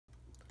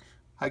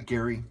Hi,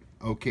 Gary.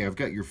 Okay, I've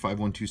got your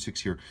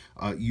 5126 here.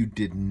 You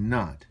did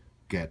not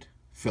get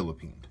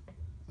Philippined.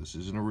 This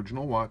is an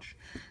original watch.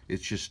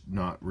 It's just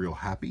not real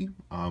happy.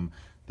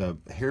 The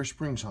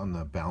hairsprings on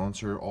the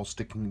balancer all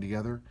sticking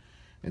together,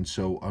 and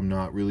so I'm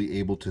not really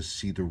able to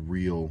see the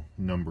real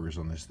numbers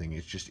on this thing.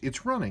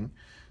 It's running.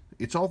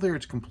 It's all there.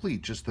 It's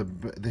complete. Just the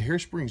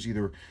hairsprings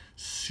either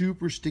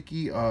super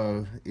sticky.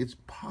 It's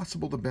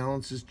possible the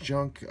balance is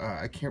junk.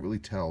 I can't really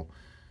tell.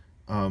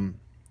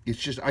 It's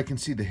just, I can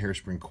see the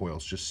hairspring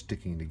coils just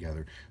sticking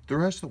together. The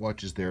rest of the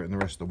watch is there, and the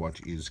rest of the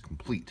watch is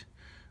complete.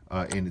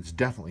 And it's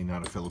definitely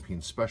not a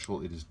Philippine special.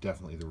 It is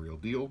definitely the real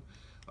deal.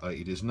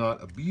 It is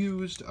not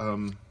abused.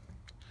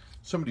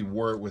 Somebody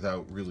wore it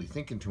without really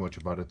thinking too much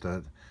about it.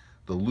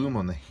 The loom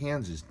on the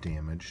hands is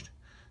damaged.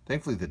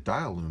 Thankfully, the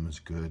dial loom is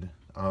good.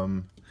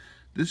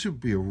 This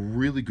would be a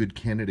really good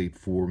candidate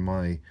for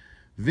my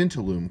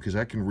Vintaloom, because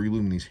I can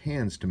reloom these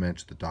hands to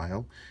match the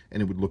dial,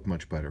 and it would look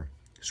much better.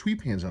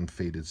 Sweep hand's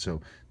unfaded, so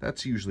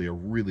that's usually a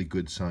really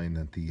good sign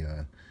that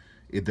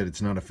that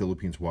it's not a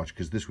Philippines watch,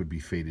 because this would be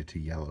faded to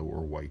yellow or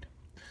white.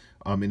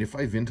 And if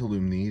I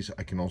Vintaloom these,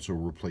 I can also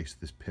replace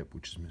this pip,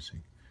 which is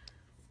missing.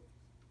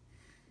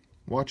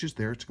 Watch is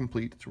there, it's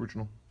complete, it's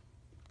original.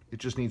 It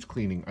just needs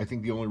cleaning. I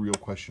think the only real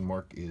question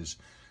mark is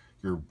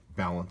your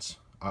balance.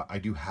 I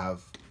do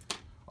have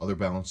other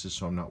balances,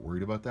 so I'm not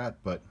worried about that,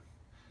 but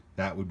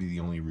that would be the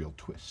only real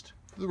twist.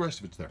 The rest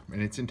of it's there,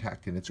 and it's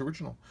intact, and it's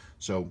original.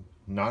 So,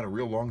 not a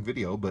real long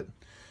video, but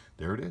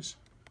there it is.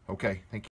 Okay, thank you.